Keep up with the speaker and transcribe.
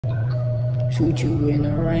Shoot you in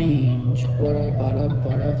the range.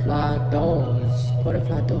 Butterfly doors.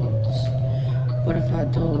 Butterfly doors. Butterfly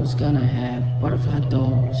doors. Gonna have butterfly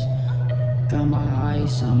doors. Got my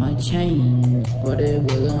eyes on my chain. Put it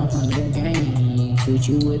with 100 gain. Shoot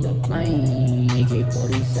you with a plane.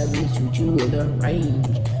 AK-47. Shoot you with a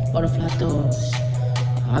range. Butterfly doors.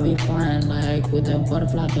 I be flying like with the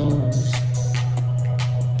butterfly doors.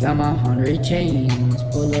 Got my 100 chains,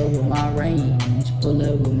 pull up with my range, pull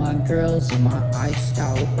up with my girls in my iced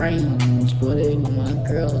out range, put it with my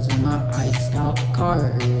girls in my iced out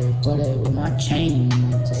car, put it with my chains,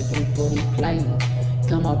 AK-40 plane,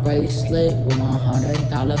 got my bracelet with my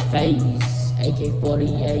 $100 face,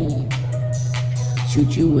 AK-48,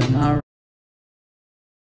 shoot you with my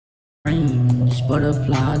range,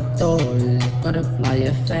 butterfly doors, butterfly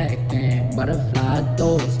effect, and butterfly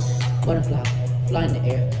doors, butterfly. Fly in the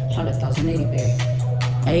air, 100,000 80 bear.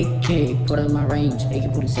 AK, put up my range.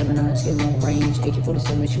 AK-47 on skill on range.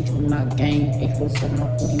 AK-47 shoot you with my game. AK-47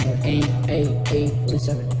 on 40 with aim.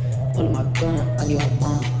 AK-47, pull up my gun on your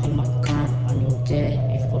mom. Pull up my gun on your dad.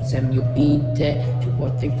 AK-47, you be dead. 2, 4,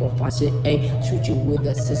 3, 4, 5, 6, 8. Shoot you with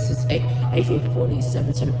the 6, 6, 8.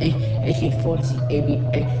 AK-47, 7, 8. AK-40,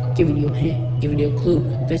 ABA. Giving you a hint, giving you a clue.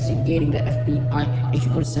 Investigating the FBI.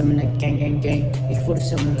 AK-47, the gang.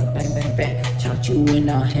 AK-47, the bang. Shot you in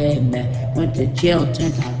the head, man. Went to jail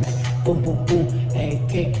 10 times, man. Boom.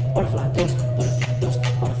 AK, butterfly doors. Butterfly doors.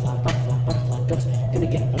 Gonna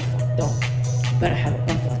get a butterfly door. Better have a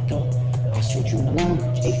butterfly door. I'll shoot you in the long.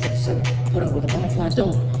 AK-47, put up with a butterfly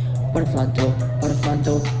door. Butterfly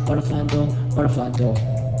door.